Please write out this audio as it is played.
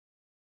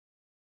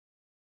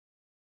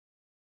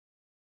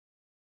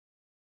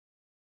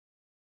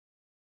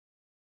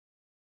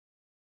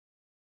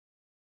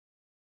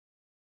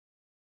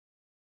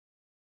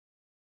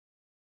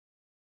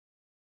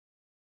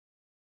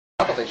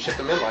I thought they shipped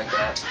them in like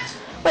that.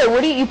 Wait,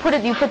 what do you put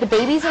it? You put the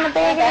babies in a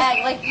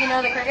bag? Like you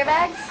know the cricket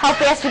bags. How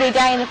fast do they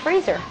die in the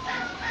freezer?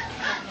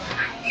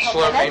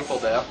 Slow, painful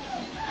death.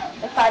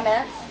 Like 5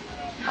 minutes.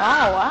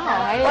 Oh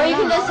wow! Or you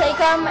can just take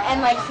them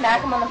and like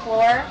smack them on the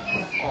floor,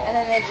 and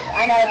then they.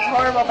 I know it's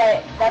horrible,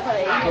 but that's how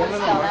they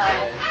usually spell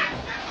out.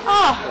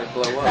 Oh. They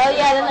blow up. Oh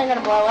yeah, then they're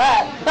gonna blow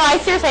up. No, I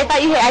seriously, I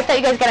thought you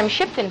guys got them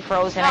shipped and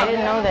frozen. I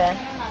didn't know that.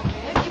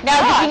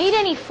 Now, did you need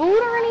any food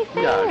or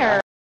anything? No.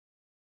 Or?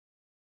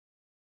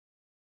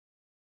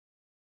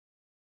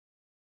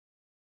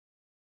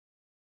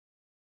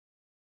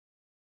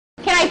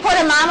 Can I put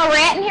a mama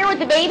rat in here with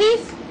the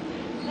babies?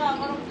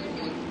 No.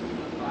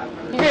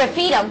 You're gonna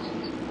feed them.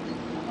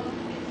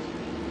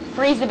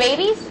 Freeze the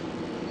babies?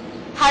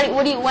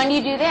 When do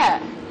you do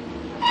that?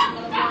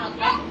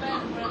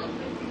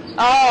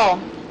 Oh.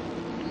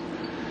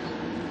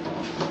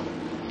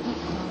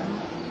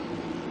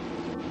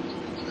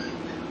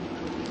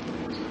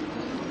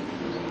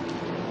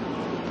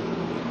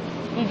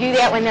 You do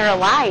that when they're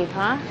alive,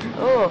 huh?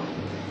 Oh.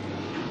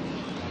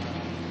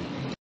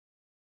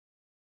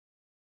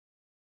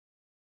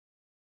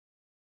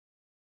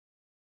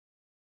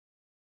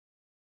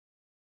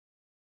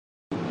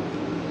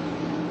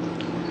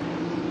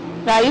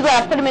 Now you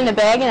gotta put them in the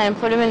bag and then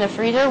put them in the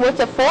freezer. What's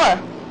it for?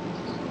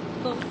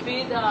 To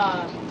feed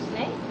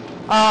snake?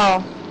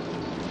 Oh.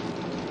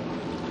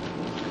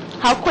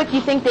 How quick do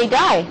you think they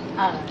die?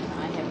 I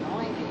have no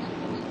idea.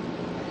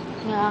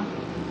 Yeah.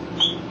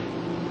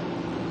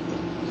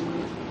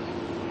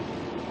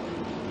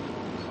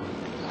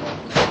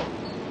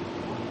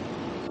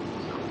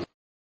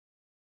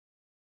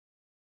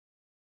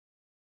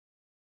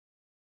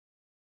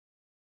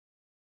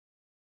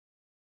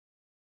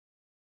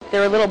 There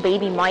were little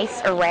baby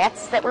mice or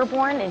rats that were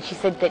born, and she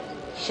said that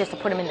she has to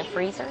put them in the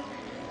freezer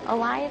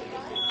alive.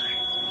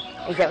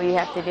 Is that what you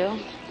have to do?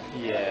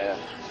 Yeah,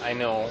 I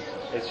know.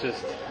 It's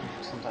just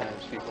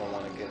sometimes people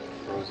want to get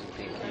frozen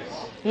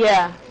pinkies.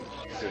 Yeah.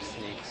 They're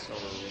snakes, so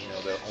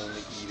they'll only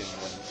eat them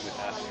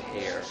without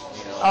hair.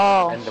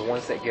 Oh. And the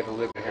ones that get a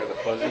little bit of hair, the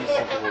fuzzies,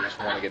 some people just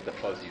want to get the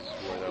fuzzies,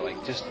 where they're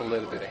like just a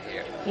little bit of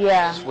hair.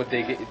 Yeah. Just what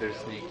they get their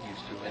snake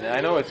used to. And I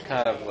know it's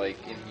kind of like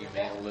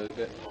inhumane a little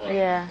bit. But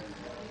Yeah.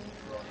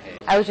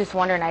 I was just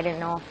wondering. I didn't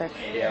know if it's.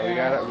 Yeah, we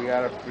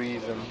gotta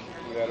freeze them.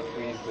 We gotta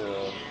freeze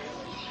the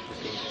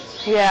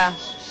pinkies. Yeah.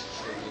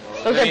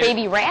 So, Those are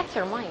baby rats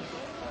or mice?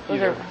 Those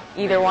Either. are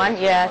either one.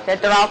 Yeah.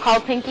 That they're all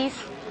called pinkies.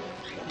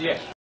 Yeah.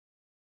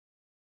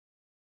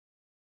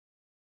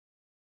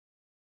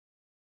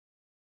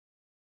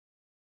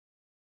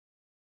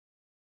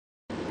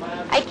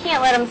 I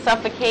can't let them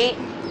suffocate.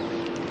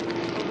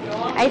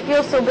 I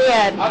feel so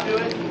bad. I'll do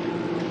it.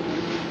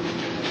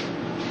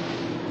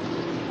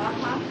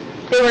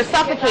 They were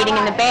suffocating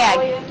in the bag.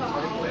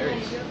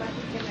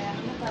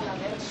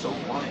 That's so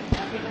funny.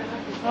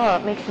 Oh,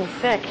 it makes me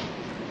sick.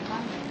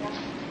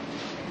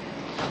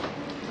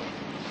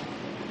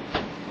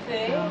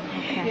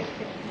 Okay.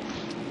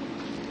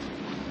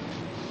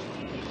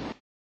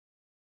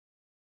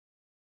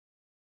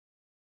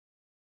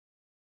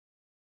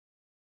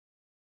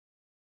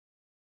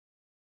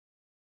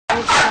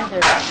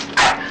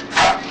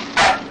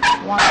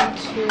 One,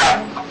 two,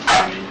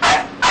 three,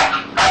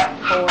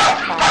 4,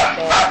 5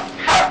 bags.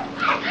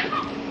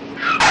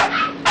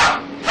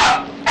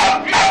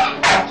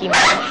 Thank you, Mom.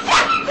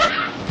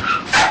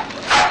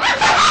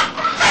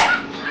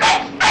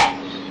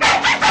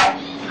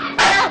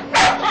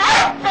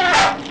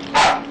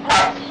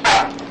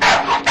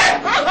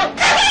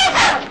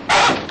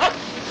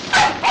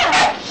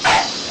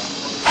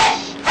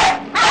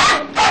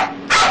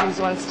 These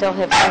ones still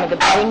have some of the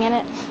bedding in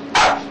it.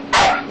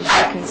 As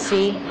you can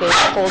see, they've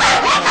pulled it.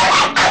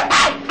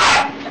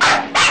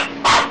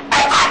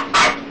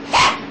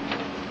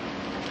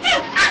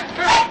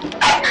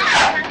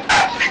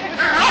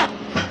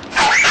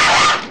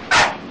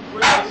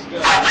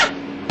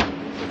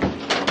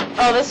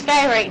 Oh, this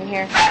guy right in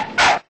here.